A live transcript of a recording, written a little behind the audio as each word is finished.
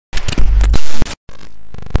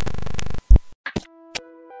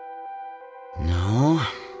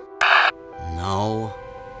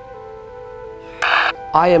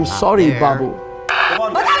I am sorry, there. Babu.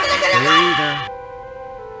 Breather.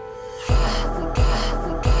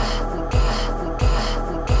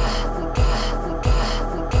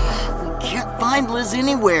 Can't find Liz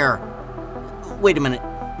anywhere. Wait a minute.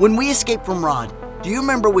 When we escaped from Rod, do you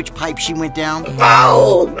remember which pipe she went down?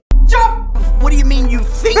 No! Jump! What do you mean you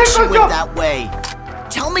think she went that way?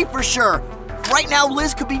 Tell me for sure. Right now,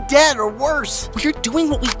 Liz could be dead or worse. We're doing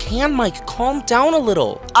what we can, Mike. Calm down a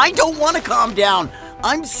little. I don't want to calm down.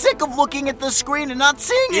 I'm sick of looking at the screen and not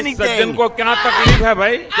seeing anything. को क्या तकलीफ है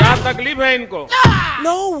भाई? क्या तकलीफ है इनको?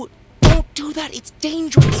 No! Don't do that. It's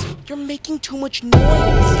dangerous. You're making too much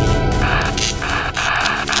noise.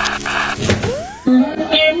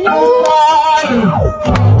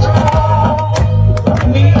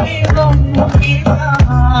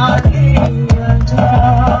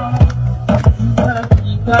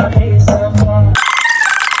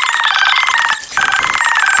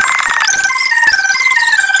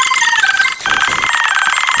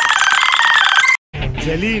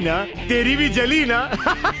 जली ना, तेरी भी जली ना।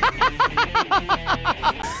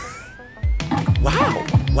 Wow!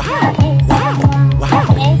 Wow! Wow! Wow!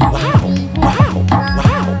 Wow! Wow!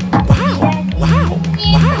 Wow! Wow! Wow!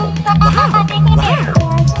 Wow!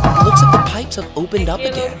 It looks like the pipes have opened up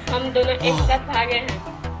again.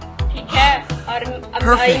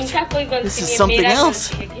 Perfect. This is something else.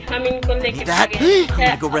 That? I'm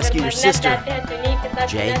gonna go rescue your sister.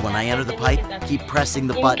 Jay, when I enter the pipe, keep pressing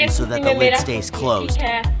the button so that the lid stays closed.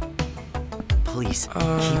 Please,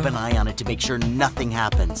 keep an eye on it to make sure nothing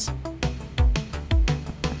happens.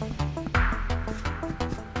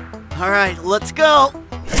 Alright, let's go.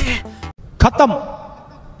 खत्म।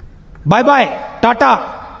 Bye bye, Tata,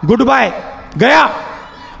 good bye, गया।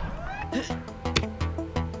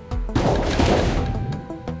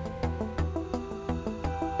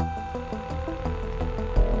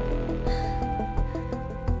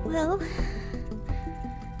 Well,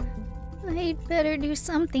 I'd better do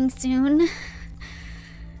something soon.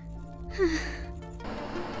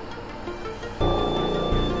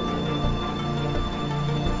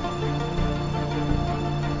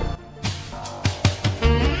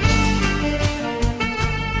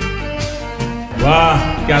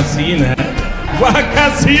 वाह क्या scene है, वाह क्या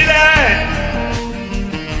scene है।